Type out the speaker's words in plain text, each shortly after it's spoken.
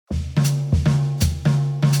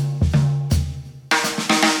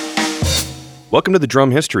Welcome to the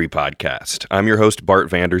Drum History Podcast. I'm your host, Bart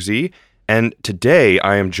Vanderzee, and today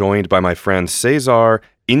I am joined by my friend Cesar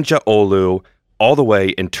İnceoğlu, all the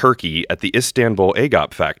way in Turkey at the Istanbul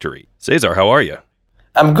Agop factory. Cesar, how are you?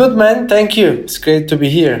 I'm good, man. Thank you. It's great to be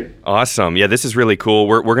here. Awesome. Yeah, this is really cool.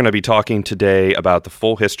 We're going to be talking today about the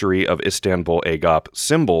full history of Istanbul Agop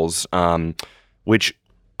cymbals, which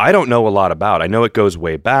I don't know a lot about. I know it goes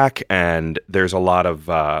way back, and there's a lot of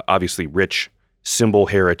obviously rich cymbal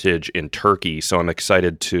heritage in Turkey. So I'm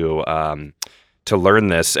excited to learn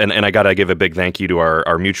this. And I got to give a big thank you to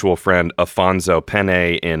our mutual friend Afonso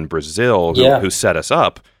Pene in Brazil, who set us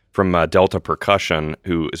up, from Delta Percussion,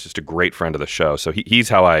 who is just a great friend of the show. So he's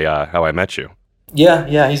how I met you.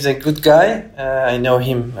 Yeah, he's a good guy. I know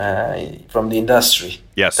him from the industry.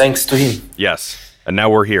 Yes. Thanks to him. Yes. And now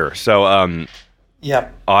we're here. So yeah.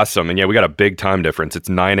 Awesome. And yeah, we got a big time difference. It's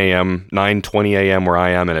 9:20 a.m. where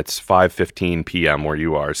I am, and it's 5:15 p.m. where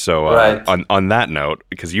you are. So right. on that note,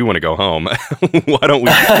 because you want to go home, why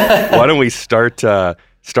don't we start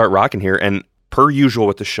rocking here? And per usual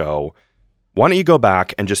with the show, why don't you go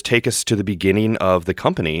back and just take us to the beginning of the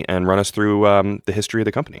company and run us through the history of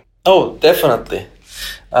the company? Oh, definitely.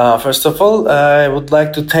 First of all, I would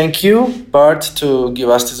like to thank you, Bart, to give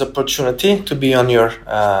us this opportunity to be on your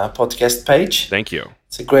podcast page. Thank you.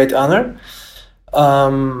 It's a great honor.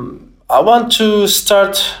 I want to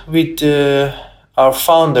start with our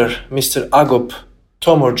founder, Mr. Agop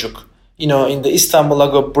Tomurcuk. You know, in the Istanbul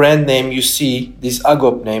Agop brand name, you see this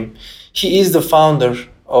Agop name. He is the founder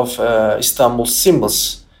of Istanbul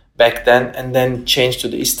Cymbals back then, and then changed to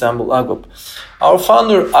the Istanbul Agop. Our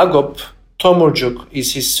founder, Agop Tomurcuk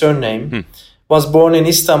is his surname, was born in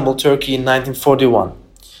Istanbul, Turkey in 1941.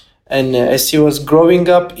 And as he was growing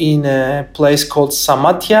up in a place called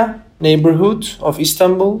Samatya neighborhood of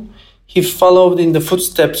Istanbul, he followed in the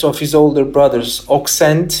footsteps of his older brothers,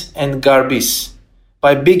 Oksent and Garbis,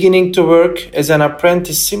 by beginning to work as an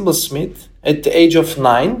apprentice cymbalsmith at the age of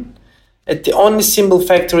 9 at the only cymbal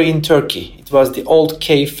factory in Turkey. It was the Old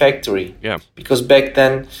K factory. Yeah. Because back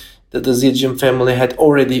then the Zildjian family had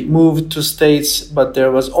already moved to States, but there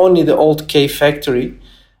was only the Old K factory.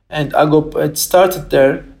 And Agop had started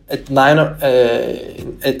there at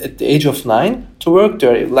the age of 9 to work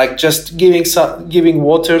there, like just giving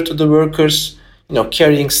water to the workers,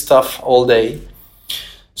 carrying stuff all day.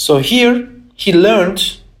 So here he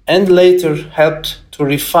learned and later helped to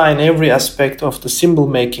refine every aspect of the cymbal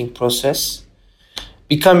making process,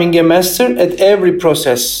 becoming a master at every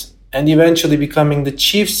process and eventually becoming the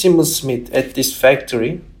chief cymbalsmith at this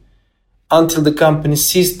factory until the company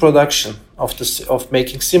ceased production of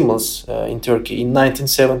making cymbals in Turkey in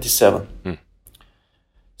 1977.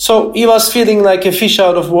 So he was feeling like a fish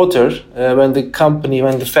out of water when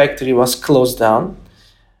the factory was closed down.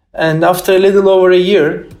 And after a little over a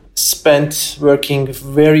year spent working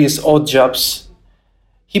various odd jobs,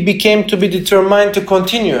 he became to be determined to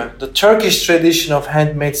continue the Turkish tradition of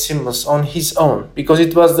handmade cymbals on his own, because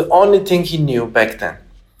it was the only thing he knew back then.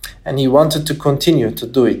 And he wanted to continue to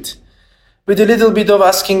do it. With a little bit of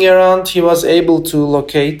asking around, he was able to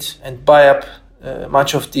locate and buy up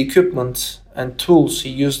much of the equipment and tools he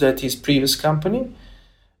used at his previous company.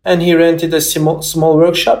 And he rented a small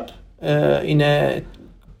workshop in a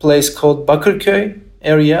place called Bakırköy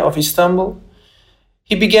area of Istanbul.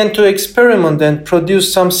 He began to experiment and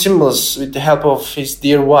produce some cymbals with the help of his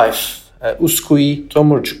dear wife, Uskui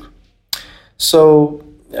Tomurcuk. So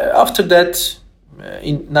after that,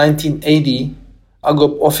 in 1980,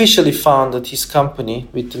 Agop officially founded his company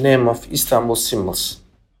with the name of Istanbul Cymbals.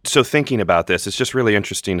 So thinking about this, it's just really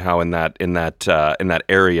interesting how in that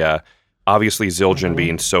area, obviously Zildjian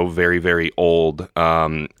being so very, very old,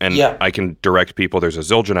 I can direct people. There's a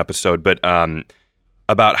Zildjian episode, but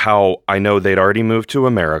about how I know they'd already moved to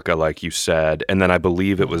America, like you said, and then I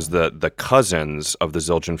believe it was the cousins of the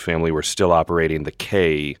Zildjian family were still operating the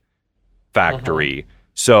K factory.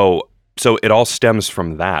 So it all stems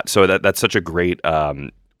from that. So that's such a great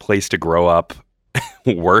place to grow up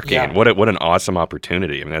working. Yeah. What an awesome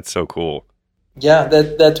opportunity. I mean, that's so cool. Yeah,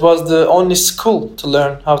 that was the only school to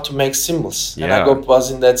learn how to make cymbals. Yeah. And Agop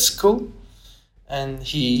was in that school, and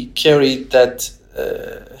he carried that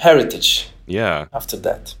heritage. Yeah. After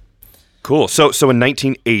that. Cool. So in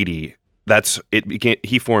 1980,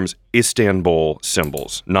 he forms Istanbul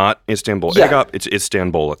Cymbals, not Istanbul Agop. It's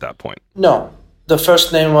Istanbul at that point. No. The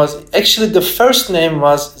first name was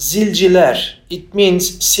Zilciler. It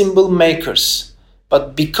means cymbal makers.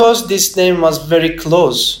 But because this name was very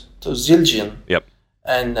close to Zildjian,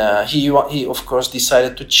 and he of course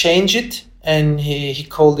decided to change it, and he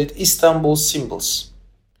called it Istanbul Cymbals.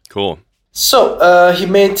 Cool. So he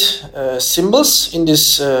made cymbals in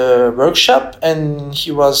this workshop, and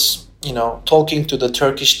he was, talking to the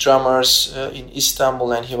Turkish drummers in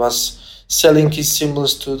Istanbul, and he was selling his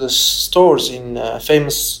cymbals to the stores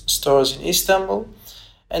famous stores in Istanbul.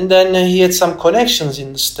 And then he had some connections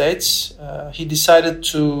in the States. He decided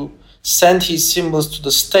to send his cymbals to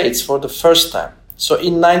the States for the first time. So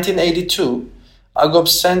in 1982, Agop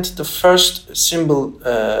sent the first cymbals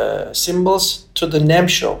to the NAMM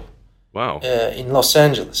show. Wow! In Los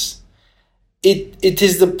Angeles. It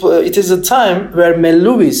is a time where Mel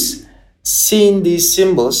Lewis seen these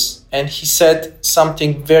cymbals, and he said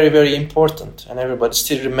something very, very important, and everybody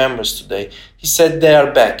still remembers today. He said, "They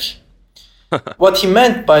are back." What he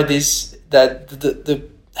meant by this, that the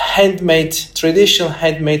traditional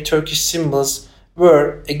handmade Turkish cymbals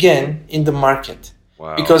were again in the market.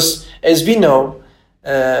 Wow. Because as we know,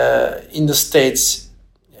 in the States,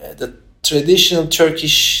 the traditional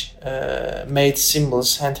Turkish made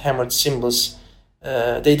cymbals, hand-hammered cymbals,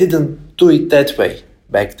 they didn't do it that way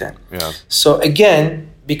back then. Yeah. So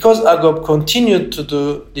again, because Agop continued to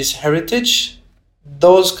do this heritage,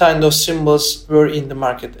 those kind of cymbals were in the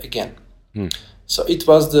market again. So it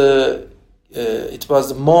was the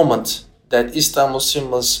moment that Istanbul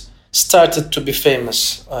cymbals started to be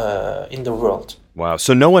famous in the world. Wow.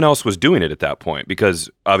 So no one else was doing it at that point, because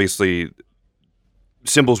obviously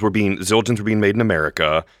Zildjians were being made in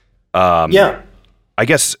America. Yeah. I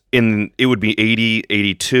guess it would be 80,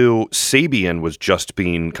 82. Sabian was just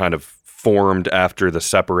being kind of formed after the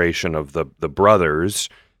separation of the brothers.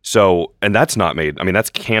 So, and that's not made. I mean, that's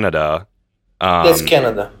Canada. That's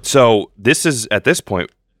Canada. So this is, at this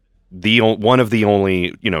point, one of the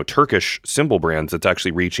only, Turkish cymbal brands that's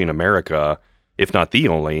actually reaching America, if not the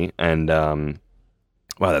only. And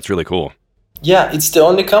wow, that's really cool. Yeah, it's the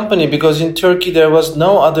only company, because in Turkey there was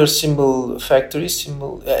no other cymbal factory,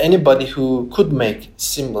 anybody who could make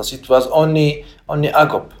cymbals. It was only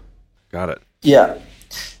Agop. Got it. Yeah.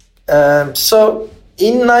 So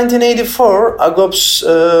in 1984, Agop's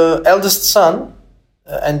eldest son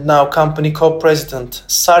and now company co-president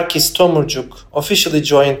Sarkis Tomurcuk officially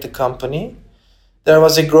joined the company. There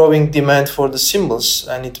was a growing demand for the cymbals,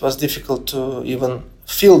 and it was difficult to even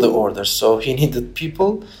fill the orders. So he needed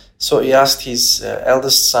people. So he asked his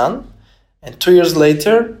eldest son, and 2 years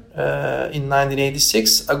later, in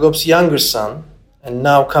 1986, Agop's younger son and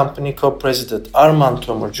now company co-president Arman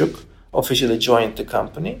Tomurcuk officially joined the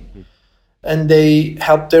company. And they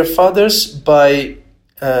helped their fathers by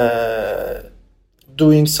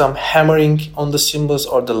doing some hammering on the cymbals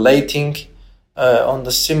or the lathing on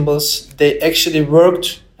the cymbals. They actually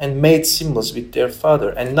worked and made cymbals with their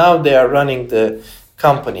father, and now they are running the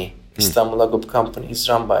company. Istanbul Agop company is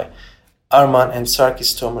run by Arman and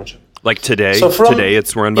Sarkis Tomurcuk. Like today? Today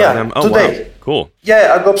it's run by them? Oh, today. Wow. Cool.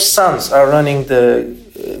 Yeah, Agop's sons are running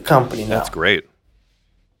the company now. That's great.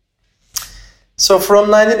 So from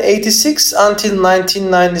 1986 until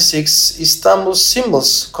 1996, Istanbul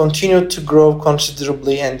cymbals continued to grow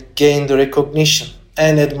considerably and gain the recognition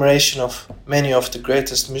and admiration of many of the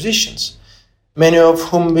greatest musicians, many of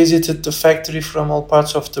whom visited the factory from all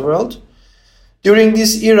parts of the world. During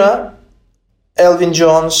this era, Elvin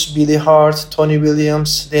Jones, Billy Hart, Tony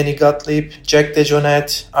Williams, Danny Gottlieb, Jack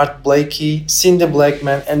DeJohnette, Art Blakey, Cindy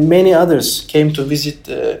Blackman, and many others came to visit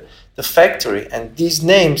the factory. And these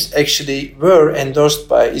names actually were endorsed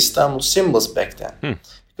by Istanbul Cymbals back then,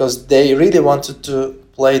 because they really wanted to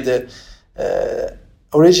play the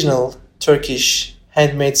original Turkish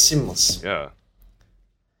handmade cymbals. Yeah.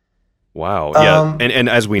 Wow. Yeah. And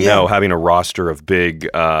as we know, having a roster of big,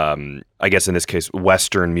 I guess in this case,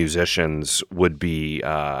 Western musicians would be,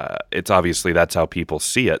 it's obviously that's how people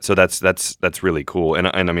see it. So that's really cool. And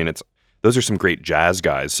I mean, those are some great jazz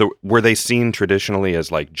guys. So were they seen traditionally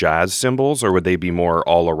as like jazz cymbals, or would they be more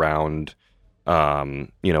all around,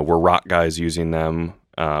 were rock guys using them,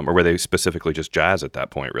 or were they specifically just jazz at that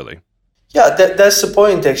point, really? Yeah, that's the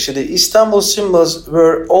point, actually. Istanbul cymbals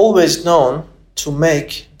were always known to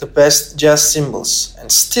make the best jazz cymbals, and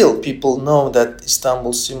still people know that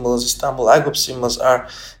Istanbul Agop cymbals are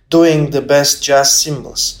doing the best jazz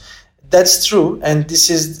cymbals. That's true, and this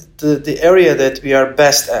is the area that we are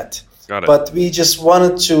best at. Got it. But we just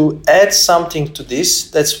wanted to add something to this.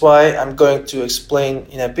 That's why I'm going to explain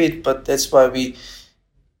in a bit, but that's why we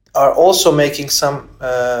are also making some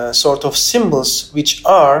sort of cymbals which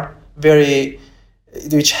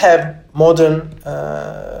have modern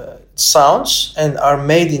sounds and are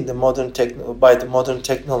made in the by the modern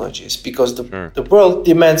technologies, because the world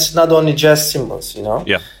demands not only jazz cymbals,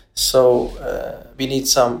 Yeah. So we need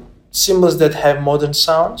some cymbals that have modern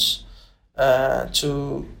sounds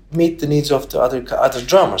to meet the needs of the other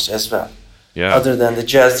drummers as well. other than the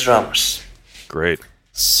jazz drummers. Great.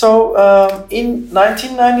 So in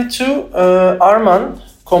 1992, Arman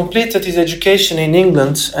completed his education in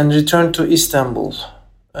England and returned to Istanbul.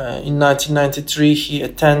 In 1993, he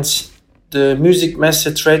attends the Music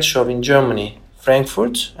Messe trade show in Germany,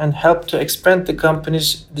 Frankfurt, and helped to expand the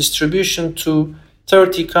company's distribution to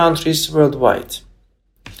 30 countries worldwide.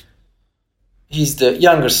 He's the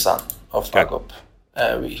younger son of Agop,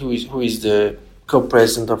 who is the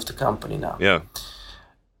co-president of the company now. Yeah.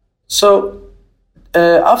 So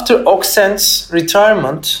after Oksent's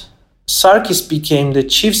retirement, Sarkis became the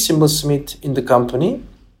chief cymbalsmith in the company.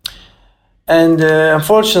 And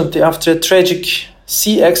unfortunately, after a tragic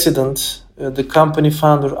sea accident, the company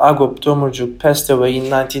founder Agop Tomurcuk passed away in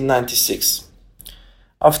 1996.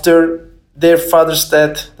 After their father's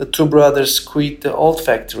death, the two brothers quit the old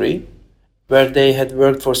factory, where they had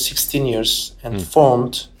worked for 16 years, and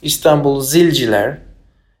formed Istanbul Zilciler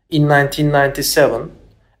in 1997,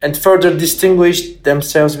 and further distinguished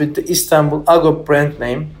themselves with the Istanbul Agop brand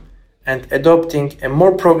name and adopting a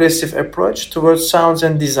more progressive approach towards sounds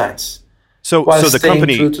and designs. So the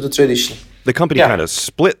company, true to the tradition. The company kind of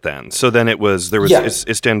split then. So then there was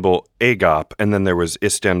Istanbul Agop, and then there was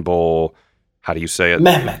Istanbul. How do you say it?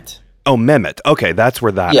 Mehmet. Oh, Mehmet. Okay, that's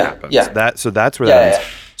where that happens. Yeah. That's where that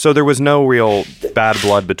happens. So there was no real bad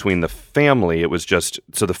blood between the family. It was just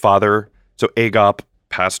the father. So Agop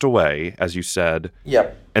passed away, as you said.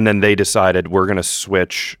 Yep. And then they decided we're going to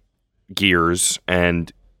switch gears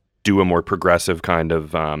and do a more progressive kind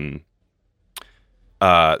of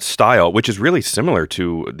style, which is really similar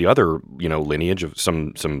to the other, lineage of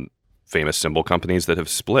some famous cymbal companies that have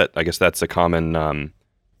split. I guess that's a common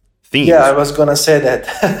theme. Yeah, I was gonna say that.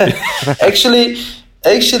 actually,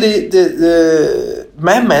 the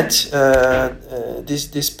Mehmet,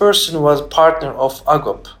 this person was partner of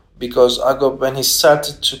Agop, because Agop, when he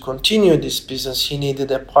started to continue this business, he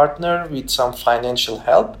needed a partner with some financial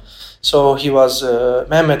help. So he was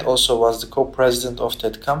Mehmet also was the co-president of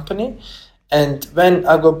that company. And when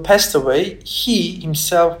Agop passed away, he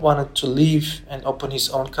himself wanted to leave and open his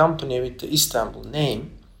own company with the Istanbul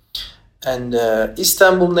name. And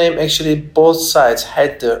Istanbul name, actually both sides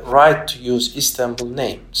had the right to use Istanbul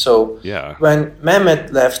name. So when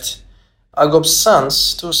Mehmet left, Agop's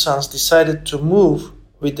two sons decided to move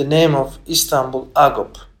with the name of Istanbul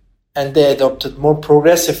Agop. And they adopted more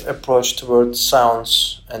progressive approach towards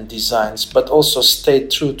sounds and designs, but also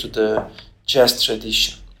stayed true to the jazz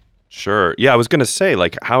tradition. Sure. Yeah, I was going to say,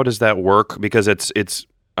 how does that work? Because it's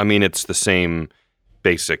the same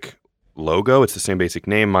basic logo, it's the same basic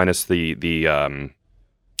name minus the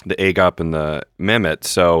Agop and the Mehmet.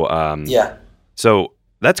 So so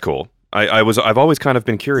that's cool. I've always kind of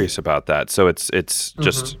been curious about that. So it's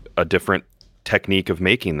just a different technique of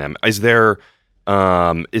making them. Is there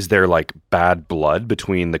bad blood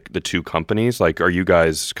between the two companies? Are you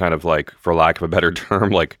guys kind of for lack of a better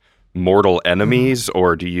term, mortal enemies,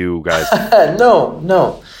 or do you guys?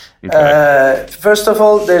 No. Okay. First of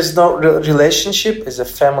all, there's no relationship as a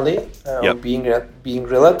family, or being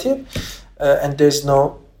relative, and there's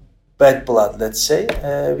no bad blood. Let's say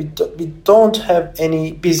we don't have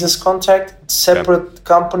any business contact. Separate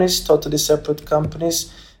companies, totally separate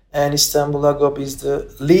companies. And Istanbul Agop is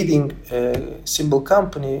the leading cymbal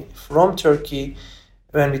company from Turkey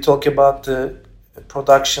when we talk about the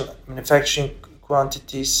production, manufacturing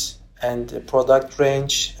quantities, and product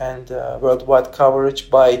range, and worldwide coverage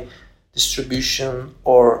by distribution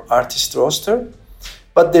or artist roster.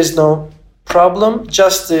 But there's no problem,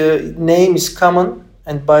 just the name is common,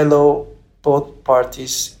 and by law both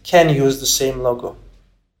parties can use the same logo.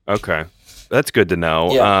 Okay, that's good to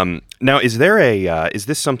know. Yeah. Now, is there is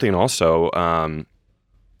this something also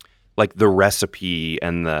the recipe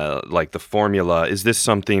and the formula? Is this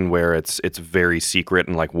something where it's very secret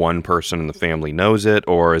and one person in the family knows it,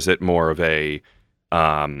 or is it more of a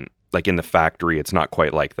in the factory it's not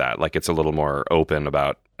quite like that? It's a little more open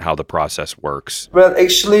about how the process works. Well,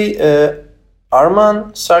 actually,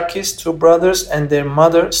 Arman, Sarkis, two brothers, and their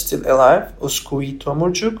mother still alive, Uskui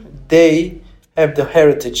Tomurcuk, they have the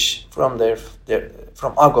heritage from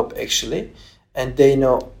from Agop actually, and they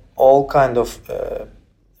know all kind of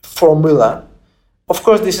formula. Of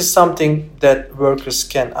course, this is something that workers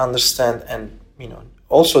can understand, and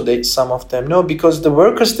also some of them know, because the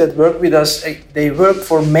workers that work with us, they work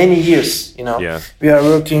for many years. We are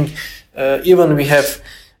working. Even we have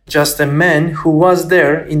just a man who was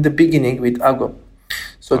there in the beginning with Agop.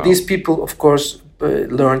 So these people, of course,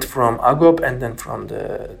 learned from Agop and then from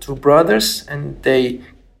the two brothers, and they,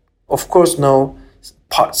 of course, know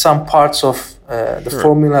some parts of the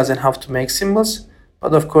formulas and how to make cymbals.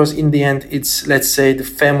 But of course, in the end, it's, let's say, the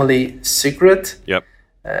family secret. Yep.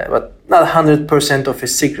 But not 100% of a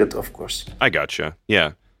secret, of course. I gotcha.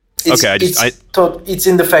 Yeah. It's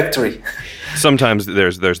in the factory. Sometimes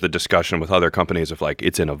there's the discussion with other companies of like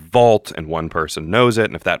it's in a vault and one person knows it,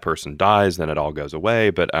 and if that person dies, then it all goes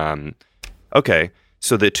away. But okay,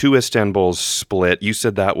 so the two Istanbuls split. You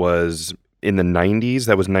said that was in the 90s.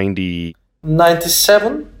 That was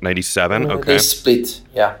 97. 97. Okay. They split.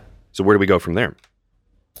 Yeah. So where do we go from there?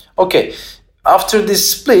 Okay. After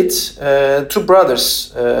this split, two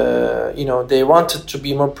brothers, they wanted to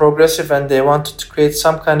be more progressive and they wanted to create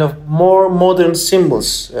some kind of more modern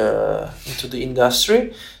cymbals into the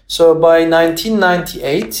industry. So by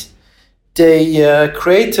 1998, they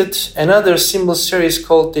created another cymbal series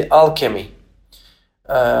called the Alchemy.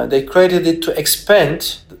 They created it to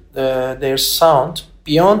expand their sound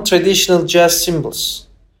beyond traditional jazz cymbals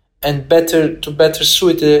and better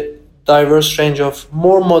suit a diverse range of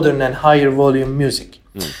more modern and higher volume music.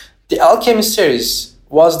 The Alchemy series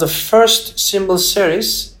was the first cymbal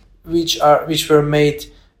series which were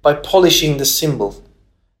made by polishing the cymbal,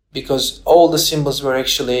 because all the cymbals were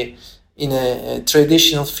actually in a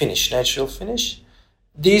traditional finish, natural finish.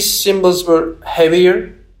 These cymbals were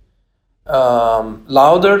heavier,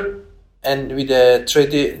 louder, and with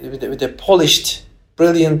a polished,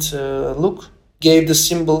 brilliant look, gave the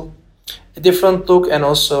cymbal a different look and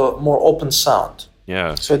also more open sound.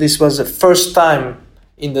 Yeah. So this was the first time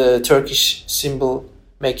in the Turkish cymbal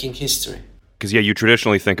making history. Because you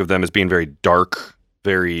traditionally think of them as being very dark,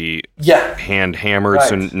 very hand hammered. Right.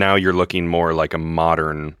 So now you're looking more like a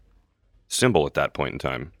modern cymbal at that point in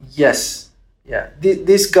time. Yes. Yeah.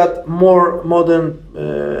 This got more modern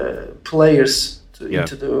players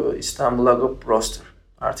into the Istanbul Agop roster,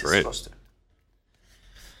 artist roster.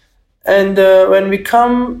 And when we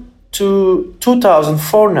come to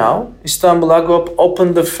 2004 now, Istanbul Agop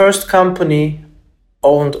opened the first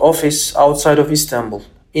company-owned office outside of Istanbul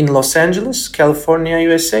in Los Angeles, California,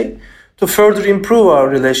 USA, to further improve our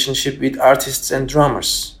relationship with artists and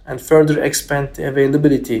drummers and further expand the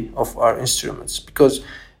availability of our instruments. Because,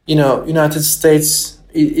 United States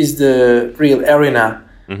is the real arena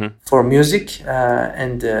for music,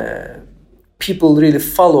 and people really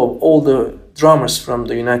follow all the drummers from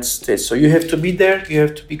the United States. So you have to be there, you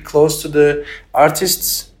have to be close to the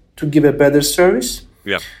artists to give a better service.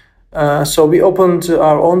 Yeah. So we opened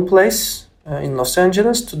our own place in Los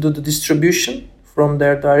Angeles to do the distribution from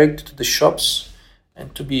there direct to the shops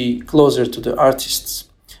and to be closer to the artists.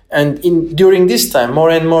 And during this time, more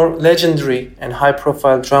and more legendary and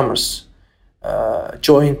high-profile drummers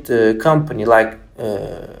joined the company, like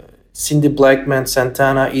Cindy Blackman,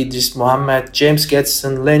 Santana, Idris Muhammad, James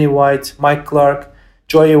Getson, Lenny White, Mike Clark,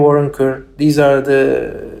 Joey Waronker. These are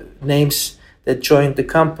the names that joined the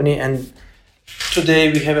company, and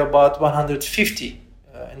today we have about 150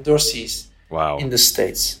 endorsees in the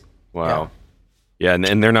States. Wow. Yeah,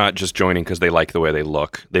 and they're not just joining because they like the way they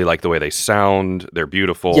look. They like the way they sound. They're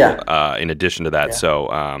beautiful. In addition to that, so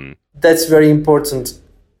that's very important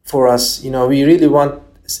for us. We really want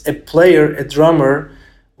a player, a drummer,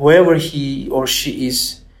 whoever he or she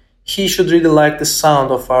is, he should really like the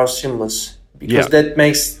sound of our cymbals, because that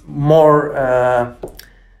makes more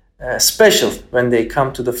special when they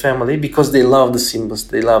come to the family, because they love the cymbals,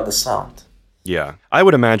 they love the sound. Yeah. I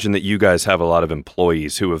would imagine that you guys have a lot of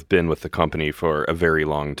employees who have been with the company for a very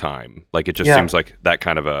long time. Like, it just seems like that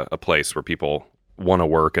kind of a place where people want to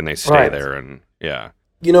work and they stay there, and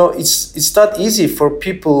it's not easy for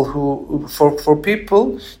people for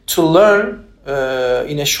people to learn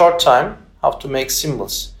in a short time how to make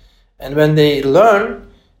cymbals, and when they learn,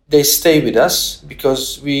 they stay with us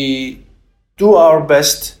because we do our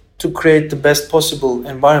best to create the best possible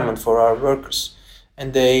environment for our workers,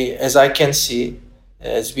 and they, as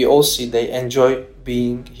we all see, they enjoy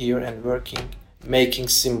being here and working, making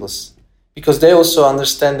cymbals, because they also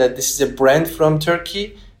understand that this is a brand from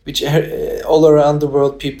Turkey which all around the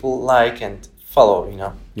world people like and follow.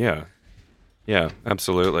 Yeah,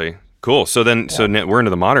 absolutely. Cool. So then, so we're into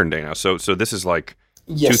the modern day now. So this is like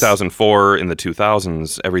 2004 in the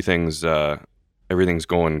 2000s. Everything's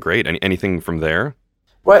going great. Anything from there?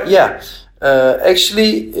 Right. Yeah.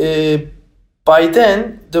 Actually, by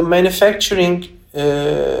then the manufacturing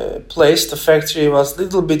place, the factory was a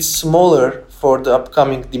little bit smaller for the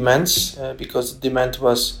upcoming demands because the demand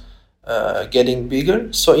was getting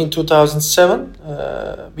bigger. So in 2007,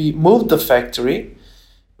 we moved the factory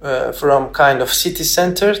from kind of city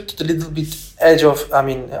center to the little bit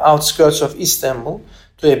outskirts of Istanbul,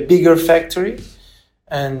 to a bigger factory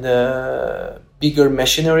and bigger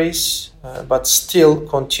machineries, but still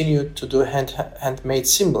continued to do handmade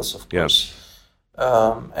cymbals, of course.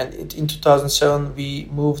 And in 2007, we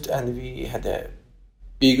moved and we had a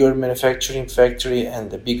bigger manufacturing factory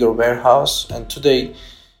and a bigger warehouse. And today,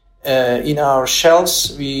 in our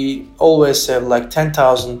shelves, we always have like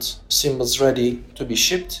 10,000 cymbals ready to be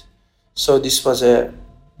shipped. So this was a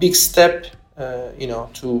big step,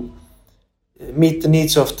 to meet the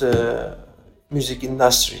needs of the music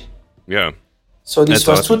industry. Yeah. So this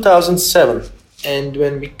was awesome. 2007. And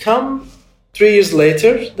when we come 3 years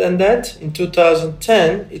later than that, in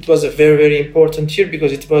 2010, it was a very, very important year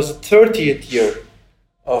because it was the 30th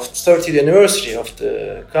anniversary of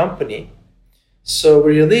the company. So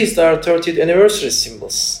we released our 30th anniversary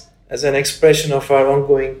cymbals as an expression of our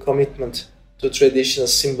ongoing commitment to traditional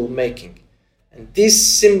cymbal making. And these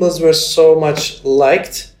cymbals were so much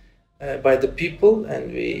liked by the people,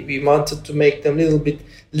 and we wanted to make them a little bit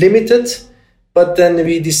limited, but then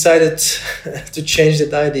we decided to change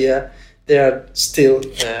that idea. They are still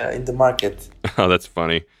in the market. Oh, that's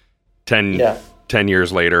funny. 10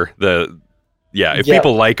 years later, if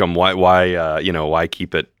people like them, why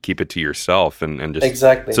keep it to yourself and just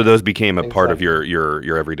exactly. So those became a part of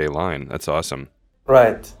your everyday line. That's awesome.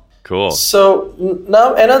 Right. Cool. So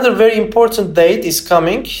now another very important date is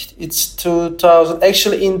coming. It's 2000.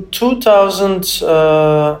 Actually, in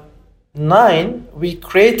 2009, we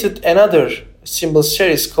created another cymbal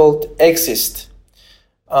series called Exist.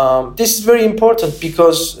 This is very important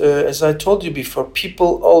because, as I told you before,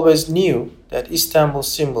 people always knew that Istanbul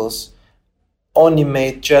Cymbals only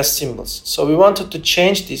made jazz cymbals. So we wanted to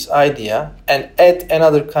change this idea and add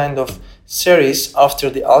another kind of series after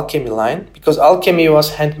the Alchemy line, because Alchemy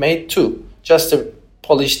was handmade too, just a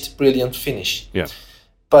polished, brilliant finish. Yeah.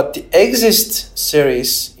 But the Exist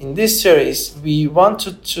series, in this series, we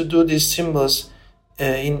wanted to do these cymbals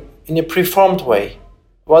in a preformed way.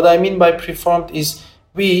 What I mean by preformed is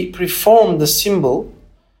we preform the cymbal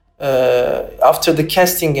after the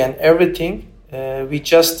casting and everything. We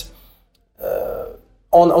just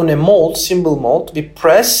on a mold, cymbal mold, we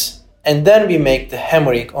press and then we make the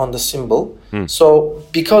hammering on the cymbal. So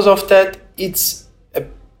because of that, it's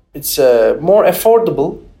more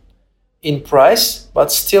affordable in price,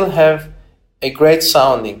 but still have a great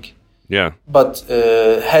sounding. Yeah. But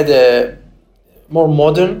had a more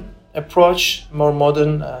modern approach, more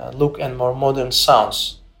modern look, and more modern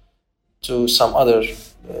sounds to some other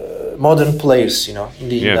modern players, in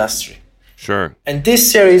the industry. Sure. And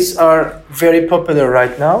these series are very popular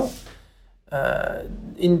right now.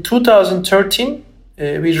 In 2013,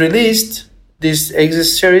 we released this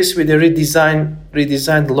Exist series with a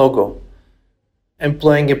redesigned logo,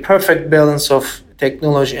 employing a perfect balance of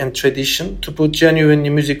technology and tradition to put genuine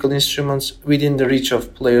musical instruments within the reach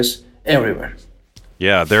of players everywhere.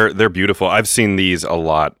 Yeah, they're beautiful. I've seen these a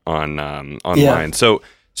lot on online. Yeah.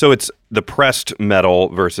 So it's the pressed metal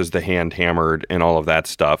versus the hand hammered and all of that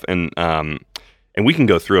stuff, and we can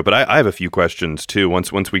go through it. But I have a few questions too.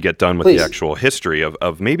 Once we get done with the actual history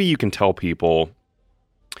of maybe you can tell people.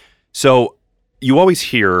 So you always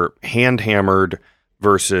hear hand hammered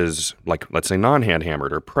versus, like, let's say non-hand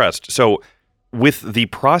hammered or pressed. So with the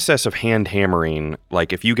process of hand hammering,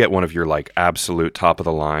 like if you get one of your like absolute top of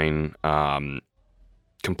the line,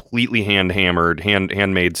 completely hand hammered,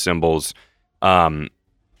 handmade cymbals,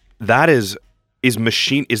 that is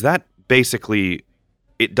machine. Is that basically,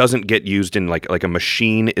 it doesn't get used in like a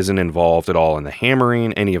machine isn't involved at all in the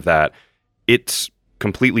hammering, any of that. It's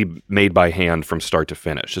completely made by hand from start to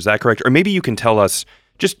finish. Is that correct? Or maybe you can tell us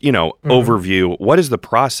just, overview, what is the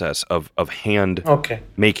process of hand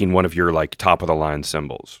making one of your like top of the line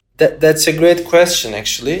cymbals? That's a great question,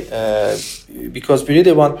 actually, because we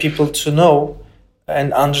really want people to know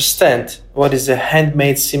and understand what is a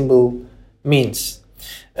handmade cymbal means.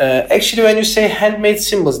 Actually, when you say handmade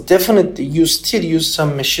cymbals, definitely you still use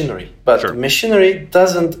some machinery, but the machinery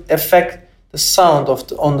doesn't affect the sound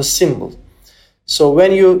on the cymbal. So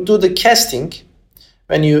when you do the casting,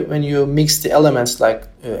 when you mix the elements like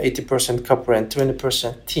 80% copper and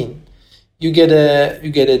 20% tin, you get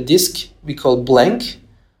a disc we call blank,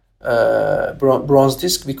 bronze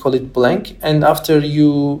disc, we call it blank, and after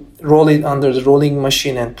you roll it under the rolling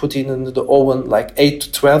machine and put it into the oven like 8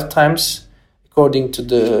 to 12 times, according to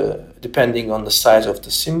depending on the size of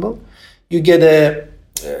the cymbal, you get a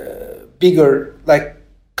bigger, like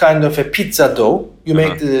kind of a pizza dough. You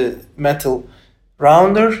make the metal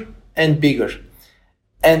rounder and bigger.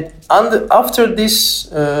 And after this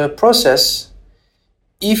process,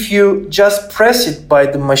 if you just press it by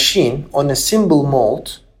the machine on a cymbal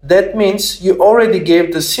mold, that means you already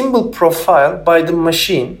gave the cymbal profile by the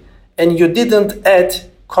machine and you didn't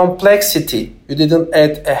add complexity. You didn't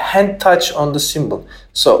add a hand touch on the cymbal.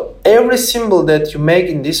 So every cymbal that you make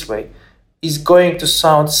in this way is going to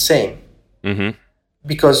sound same. Mm-hmm.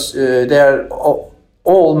 Because they are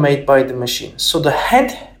all made by the machine. So the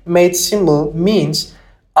handmade cymbal means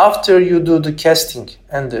after you do the casting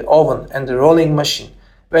and the oven and the rolling machine,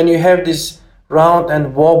 when you have this round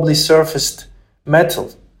and wobbly surfaced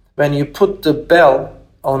metal, when you put the bell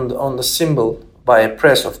on the cymbal by a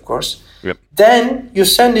press, of course, then you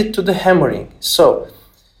send it to the hammering. So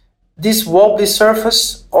this wobbly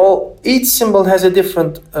surface, each cymbal has a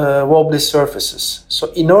different wobbly surfaces.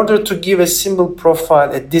 So in order to give a cymbal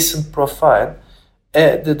profile, a decent profile,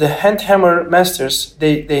 the hand hammer masters,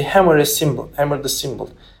 they hammer the cymbal.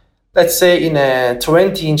 Let's say in a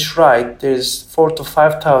 20-inch ride, there's 4,000 to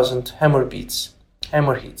 5,000 hammer hits.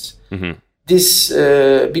 Mm-hmm. This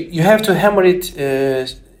you have to hammer it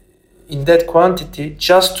in that quantity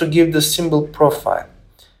just to give the cymbal profile.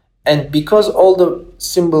 And because all the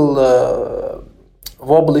cymbal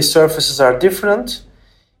wobbly surfaces are different,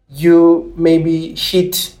 you maybe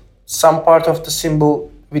hit some part of the cymbal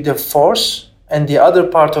with a force and the other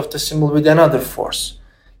part of the cymbal with another force.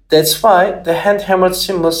 That's why the hand-hammered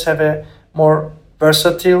cymbals have a more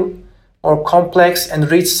versatile, more complex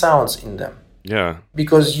and rich sounds in them. Yeah.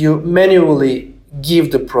 Because you manually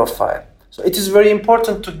give the profile. So it is very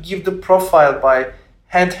important to give the profile by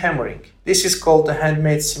hand hammering. This is called the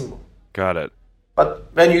handmade cymbal. Got it.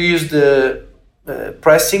 But when you use the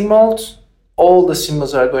pressing mold, all the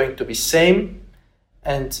cymbals are going to be same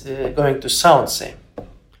and going to sound same.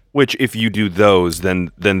 Which, if you do those,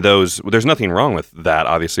 then those, there's nothing wrong with that,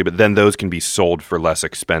 obviously, but then those can be sold for less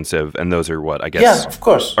expensive, and those are what, I guess, yeah, of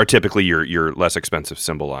course, are typically your less expensive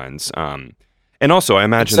cymbal lines. And also, I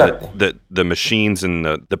imagine that the machines and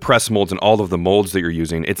the press molds and all of the molds that you're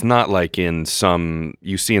using, it's not like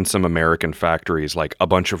you see in some American factories, like a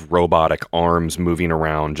bunch of robotic arms moving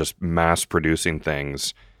around, just mass producing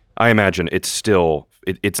things. I imagine it's still,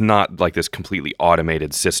 it's not like this completely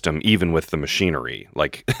automated system, even with the machinery.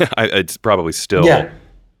 Like, it's probably still,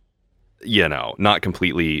 not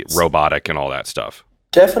completely robotic and all that stuff.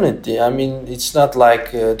 Definitely. I mean, it's not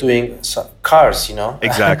like doing some cars,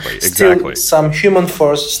 Exactly, still exactly. Some human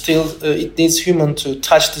force, still it needs human to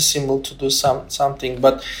touch the cymbal to do something.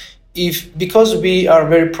 But because we are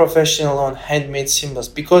very professional on handmade cymbals,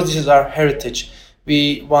 because this is our heritage,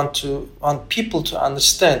 we want people to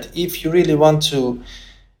understand, if you really want to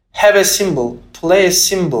have a cymbal, play a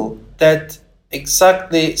cymbal that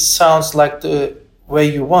exactly sounds like the way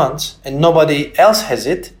you want and nobody else has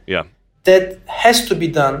it, that has to be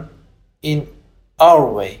done in our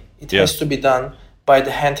way. It has to be done by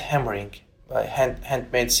the hand hammering, by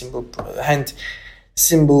handmade cymbal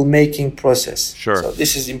making process. Sure. So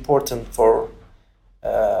this is important for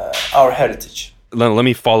our heritage. Let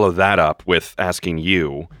me follow that up with asking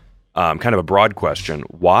you kind of a broad question.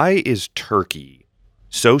 Why is Turkey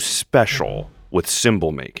so special with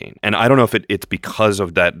cymbal making? And I don't know if it's because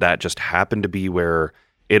of that just happened to be where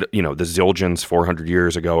the Zildjians 400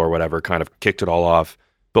 years ago or whatever kind of kicked it all off.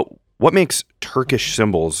 But what makes Turkish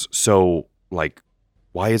cymbals so,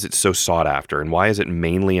 why is it so sought after, and why is it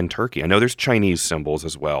mainly in Turkey? I know there's Chinese cymbals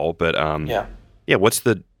as well, but what's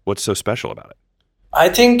so special about it? I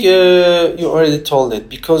think you already told it,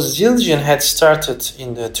 because Zildjian had started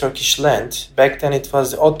in the Turkish land. Back then it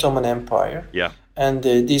was the Ottoman Empire. Yeah. And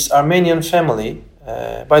this Armenian family,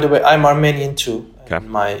 by the way, I'm Armenian too. Okay.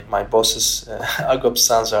 My bosses, Agop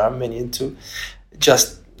sons, are Armenian too.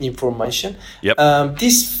 Just information. Yep.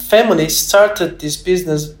 This family started this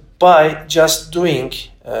business by just doing,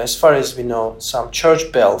 as far as we know, some church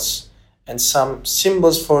bells and some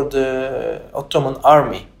cymbals for the Ottoman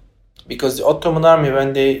army. Because the Ottoman army,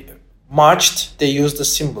 when they marched, they used the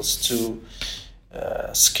cymbals to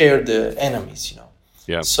scare the enemies,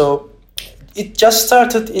 Yeah. So it just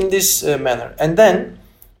started in this manner. And then,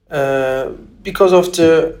 because of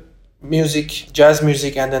the music, jazz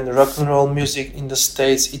music, and then the rock and roll music in the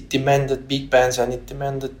States, it demanded big bands and it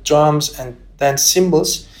demanded drums and then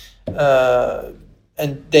cymbals.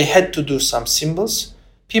 And they had to do some cymbals.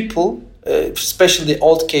 People, especially the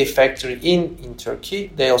Old K factory in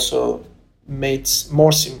Turkey, they also made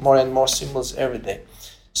more and more cymbals every day.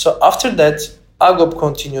 So after that, Agop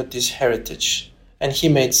continued this heritage and he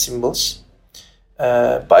made cymbals.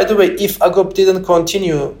 By the way, if Agop didn't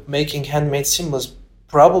continue making handmade cymbals,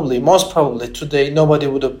 most probably today nobody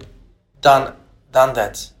would have done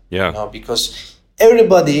that. Yeah. Because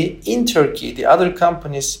everybody in Turkey, the other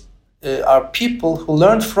companies, are people who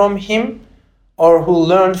learned from him or who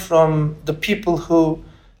learned from the people who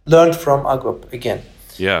learned from Agop again.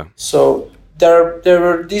 Yeah. So there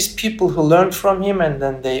were these people who learned from him, and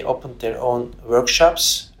then they opened their own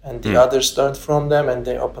workshops, and the others learned from them and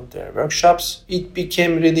they opened their workshops. It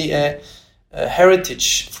became really a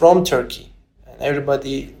heritage from Turkey. And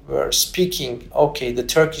everybody were speaking, okay, the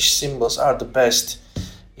Turkish symbols are the best,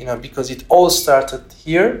 because it all started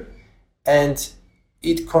here and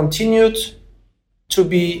it continued to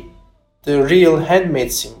be the real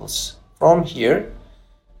handmade symbols from here.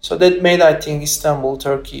 So that made, I think, Istanbul,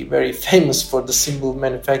 Turkey very famous for the symbol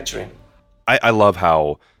manufacturing. I love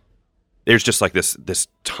how there's just like this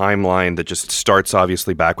timeline that just starts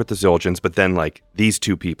obviously back with the Zildjians, but then like these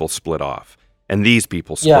two people split off and these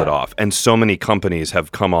people split off. And so many companies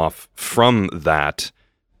have come off from that.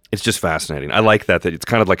 It's just fascinating. I like that it's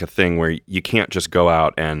kind of like a thing where you can't just go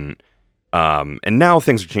out and now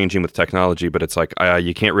things are changing with technology, but it's like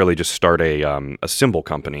you can't really just start a symbol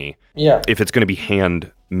company. Yeah. If it's going to be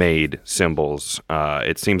handmade symbols,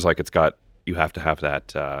 it seems like you have to have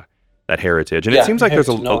that heritage, and it seems like there's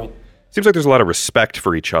a lot of respect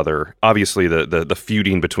for each other. Obviously, the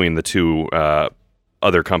feuding between the two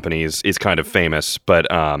other companies is kind of famous, but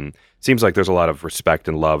seems like there's a lot of respect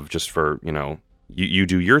and love just for you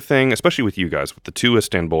do your thing, especially with you guys with the two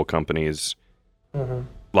Istanbul companies. Mm-hmm.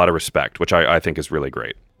 A lot of respect, which I think is really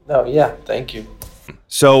great. Oh, yeah. Thank you.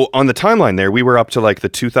 So on the timeline there, we were up to like the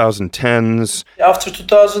 2010s. After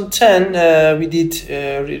 2010, we did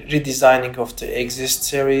redesigning of the Exist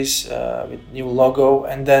series with new logo.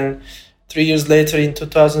 And then 3 years later in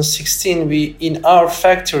 2016, in our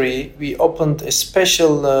factory, we opened a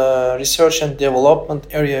special research and development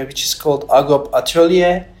area, which is called Agop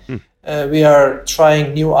Atelier. We are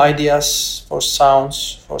trying new ideas for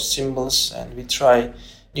sounds, for symbols, and we try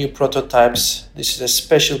new prototypes. This is a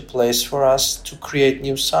special place for us to create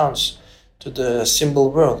new sounds to the symbol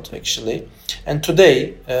world, actually. And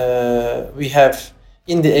today, we have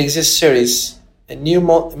in the Exist series a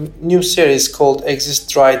new series called Exist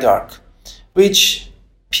Dry Dark, which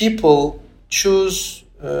people choose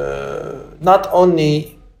not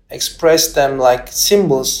only express them like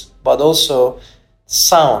symbols, but also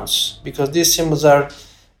sounds, because these symbols are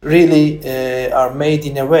really are made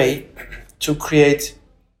in a way to create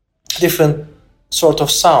different sort of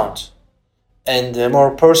sound and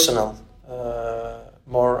more personal,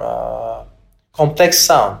 more complex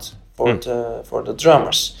sound for the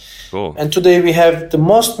drummers. Cool. And today we have the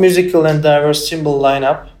most musical and diverse symbol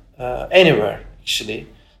lineup anywhere, actually,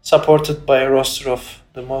 supported by a roster of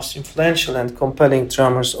the most influential and compelling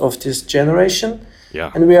drummers of this generation.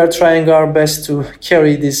 Yeah. And we are trying our best to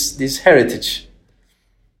carry this heritage.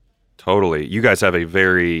 Totally. You guys have a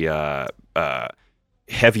very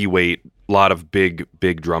heavyweight, lot of big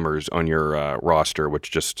drummers on your roster,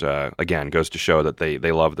 which just again goes to show that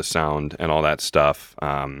they love the sound and all that stuff.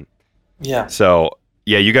 Yeah. So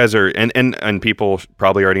yeah, you guys are, and people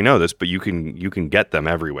probably already know this, but you can get them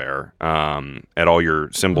everywhere, at all your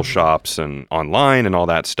symbol shops and online and all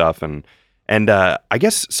that stuff. And I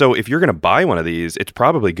guess so. If you're going to buy one of these, it's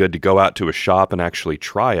probably good to go out to a shop and actually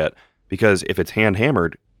try it, because if it's hand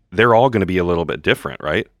hammered, they're all going to be a little bit different,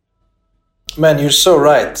 right? Man, you're so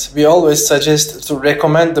right. We always suggest to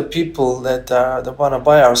recommend the people that want to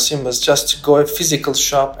buy our symbols just to go to a physical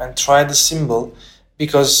shop and try the symbol,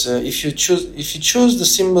 because if you choose the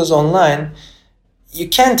symbols online, you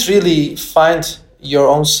can't really find your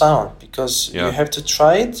own sound, because you have to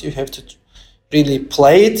try it. You have to really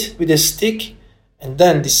play it with a stick and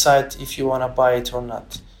then decide if you want to buy it or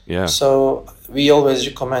not. Yeah. So we always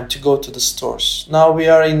recommend to go to the stores. Now we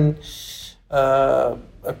are in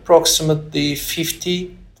approximately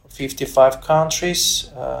 55 countries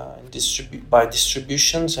by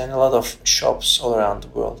distributions, and a lot of shops all around the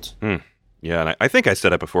world. Yeah, and I think I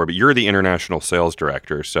said it before, but you're the international sales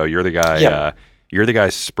director, so you're the guy. Yeah. You're the guy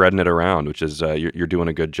spreading it around, which is you're doing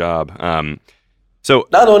a good job. So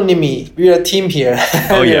not only me, we are a team here.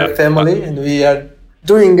 Oh, we are a family, and we are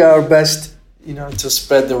doing our best, to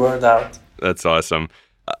spread the word out. That's awesome.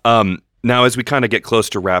 Now, as we kind of get close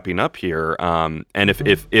to wrapping up here, and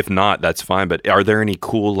if not, that's fine. But are there any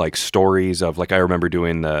cool like stories of, like, I remember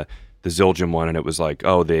doing the Zildjian one, and it was like,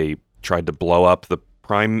 oh, they tried to blow up the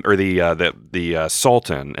prime or the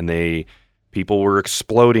Sultan, and people were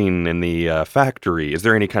exploding in the factory. Is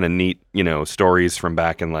there any kind of neat stories from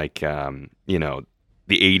back in like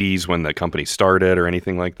the 80s when the company started or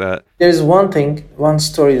anything like that? There's one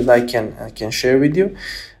story that I can share with you.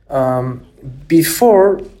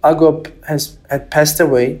 Before Agop had passed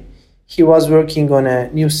away, he was working on a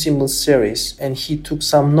new symbol series, and he took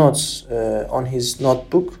some notes on his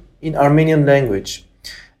notebook in Armenian language.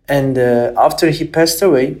 And after he passed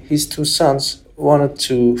away, his two sons wanted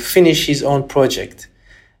to finish his own project.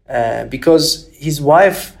 Because his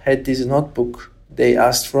wife had this notebook, they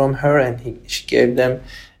asked from her, and she gave them.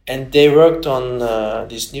 And they worked on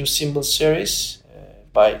this new symbol series,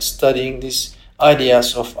 by studying these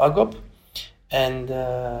ideas of Agop. And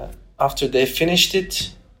after they finished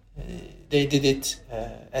it, they did it,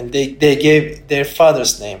 and they gave their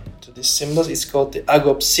father's name to these symbols. It's called the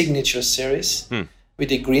Agop Signature Series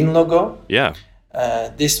with a green logo. Yeah.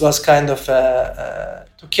 This was kind of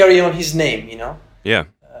to carry on his name, Yeah.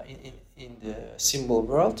 In the symbol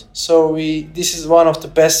world. So this is one of the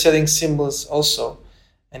best-selling symbols also,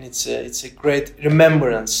 and it's a great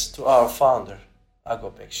remembrance to our founder,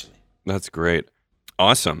 Agop, actually. That's great.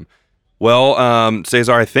 Awesome. Well,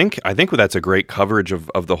 Cesar, I think that's a great coverage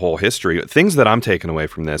of the whole history. Things that I'm taking away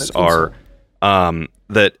from this are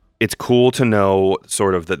that it's cool to know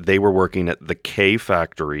sort of that they were working at the K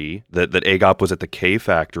factory, that Agop was at the K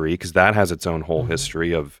factory, because that has its own whole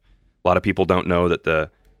history of, a lot of people don't know that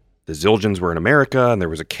the Zildjians were in America and there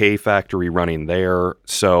was a K factory running there.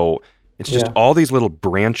 So it's just all these little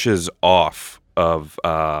branches off of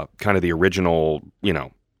kind of the original,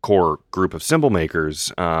 core group of symbol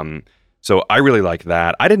makers. So I really like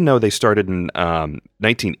that. I didn't know they started in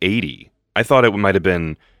 1980. I thought it might have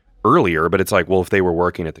been earlier, but it's like, well, if they were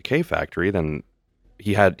working at the K factory, then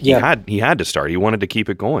he had to start. He wanted to keep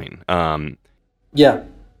it going.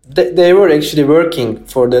 They were actually working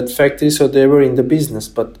for that factory, so they were in the business.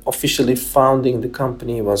 But officially founding the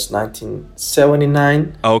company was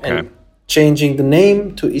 1979. Okay. And changing the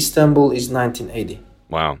name to Istanbul is 1980.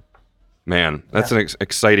 Wow. Man, that's an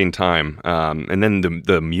exciting time. And then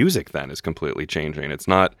the music then is completely changing. It's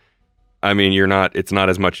not, it's not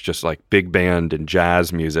as much just like big band and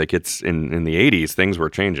jazz music. It's in the 80s, things were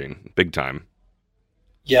changing big time.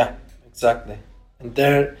 Yeah, exactly. And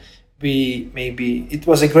there it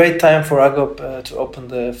was a great time for Agop to open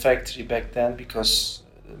the factory back then, because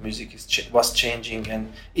the music was changing,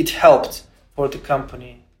 and it helped for the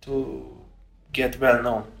company to get well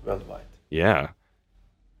known worldwide. Yeah.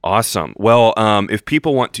 Awesome. Well, if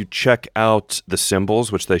people want to check out the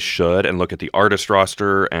symbols, which they should, and look at the artist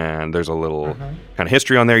roster, and there's a little kind of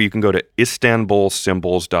history on there, you can go to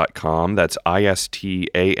istanbulsymbols.com. That's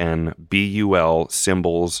ISTANBUL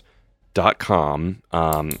symbols.com.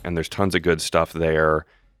 And there's tons of good stuff there.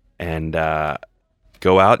 And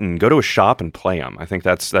go out and go to a shop and play them. I think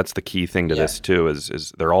that's the key thing to this too,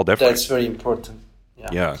 is they're all different. That's very important.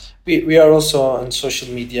 Yeah. We are also on social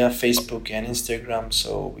media, Facebook and Instagram,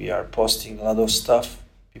 so we are posting a lot of stuff.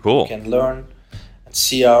 People can learn and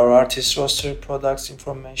see our artist roster, products,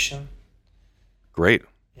 information. Great.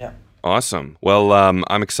 Yeah. Awesome. Well,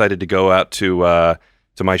 I'm excited to go out to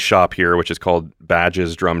my shop here, which is called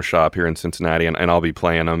Badges Drum Shop here in Cincinnati, and I'll be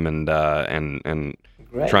playing them and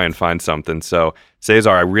try and find something. So, Cesar,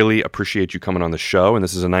 I really appreciate you coming on the show, and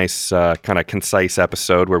this is a nice kind of concise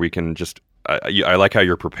episode where we can just. I like how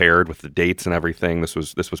you're prepared with the dates and everything. This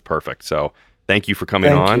was perfect. So thank you for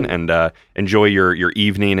coming on, and enjoy your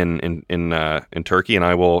evening in Turkey, and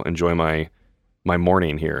I will enjoy my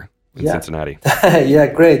morning here in Cincinnati. Yeah,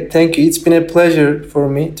 great. Thank you. It's been a pleasure for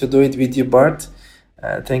me to do it with you, Bart.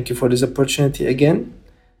 Thank you for this opportunity again.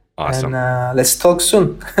 Awesome. And let's talk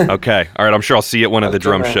soon. Okay. All right. I'm sure I'll see you at one of the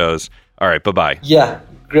drum shows. All right. Bye-bye. Yeah,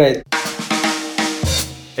 great.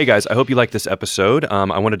 Hey guys, I hope you liked this episode.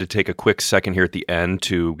 I wanted to take a quick second here at the end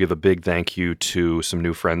to give a big thank you to some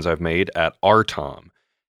new friends I've made at Artom.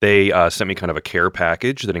 They sent me kind of a care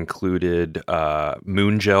package that included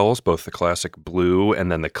moon gels, both the classic blue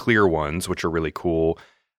and then the clear ones, which are really cool,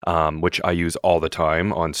 which I use all the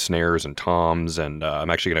time on snares and toms, and I'm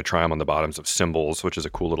actually going to try them on the bottoms of cymbals, which is a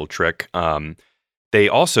cool little trick. They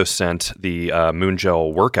also sent the Moon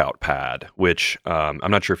Gel workout pad, which I'm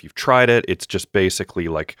not sure if you've tried it. It's just basically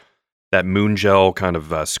like that Moon Gel kind of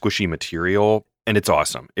squishy material, and it's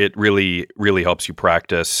awesome. It really, really helps you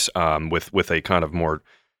practice with a kind of more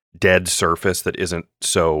dead surface that isn't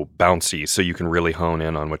so bouncy, so you can really hone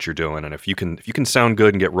in on what you're doing. And if you can sound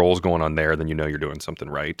good and get rolls going on there, then you know you're doing something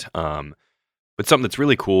right. But something that's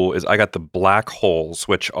really cool is I got the Black Holes,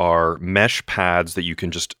 which are mesh pads that you can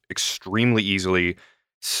just extremely easily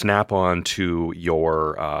snap on to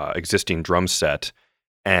your existing drum set.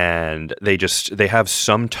 And they have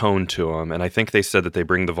some tone to them. And I think they said that they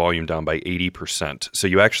bring the volume down by 80%. So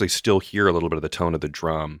you actually still hear a little bit of the tone of the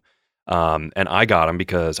drum. And I got them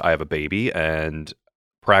because I have a baby, and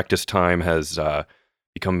practice time has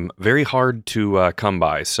become very hard to come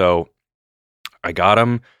by. So I got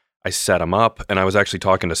them. I set them up, and I was actually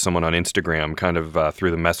talking to someone on Instagram kind of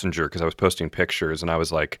through the messenger because I was posting pictures, and I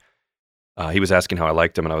was like, he was asking how I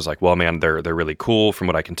liked them, and I was like, well, man, they're really cool from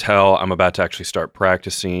what I can tell. I'm about to actually start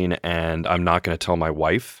practicing, and I'm not going to tell my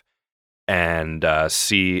wife, and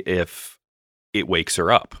see if it wakes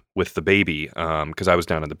her up with the baby, because I was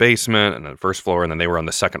down in the basement and the first floor, and then they were on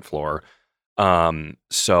the second floor.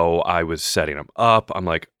 So I was setting them up. I'm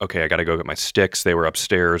like, okay, I got to go get my sticks. They were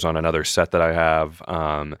upstairs on another set that I have.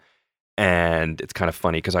 And it's kind of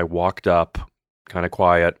funny because I walked up kind of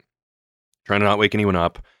quiet, trying to not wake anyone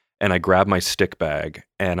up. And I grabbed my stick bag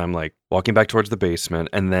and I'm like walking back towards the basement.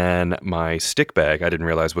 And then my stick bag, I didn't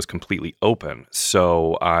realize, was completely open.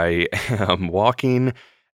 So I am walking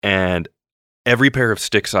and every pair of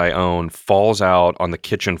sticks I own falls out on the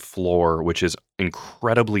kitchen floor, which is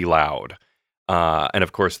incredibly loud. And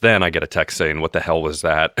of course, then I get a text saying, "What the hell was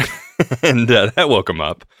that?" And that woke him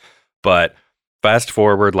up. But fast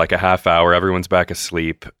forward like a half hour, everyone's back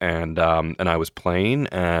asleep, and I was playing,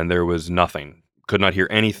 and there was nothing. Could not hear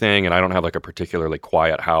anything, and I don't have like a particularly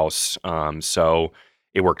quiet house, so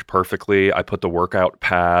it worked perfectly. I put the workout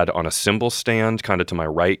pad on a cymbal stand, kind of to my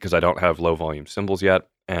right, because I don't have low volume cymbals yet,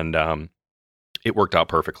 and it worked out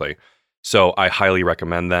perfectly. So I highly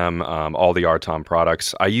recommend them, all the Artom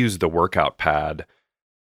products. I use the workout pad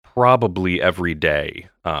probably every day.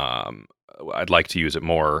 I'd like to use it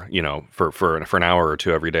more, for an hour or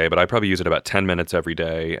two every day, but I probably use it about 10 minutes every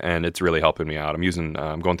day, and it's really helping me out.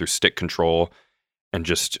 I'm going through stick control and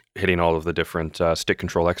just hitting all of the different stick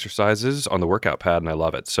control exercises on the workout pad, and I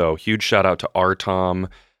love it. So huge shout out to Artom.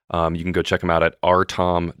 You can go check them out at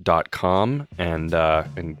artom.com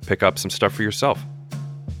and pick up some stuff for yourself.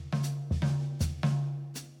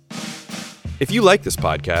 If you like this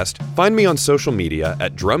podcast, find me on social media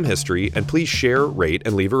at Drum History, and please share, rate,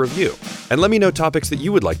 and leave a review. And let me know topics that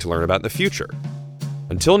you would like to learn about in the future.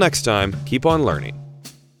 Until next time, keep on learning.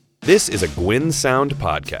 This is a Gwyn Sound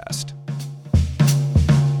podcast.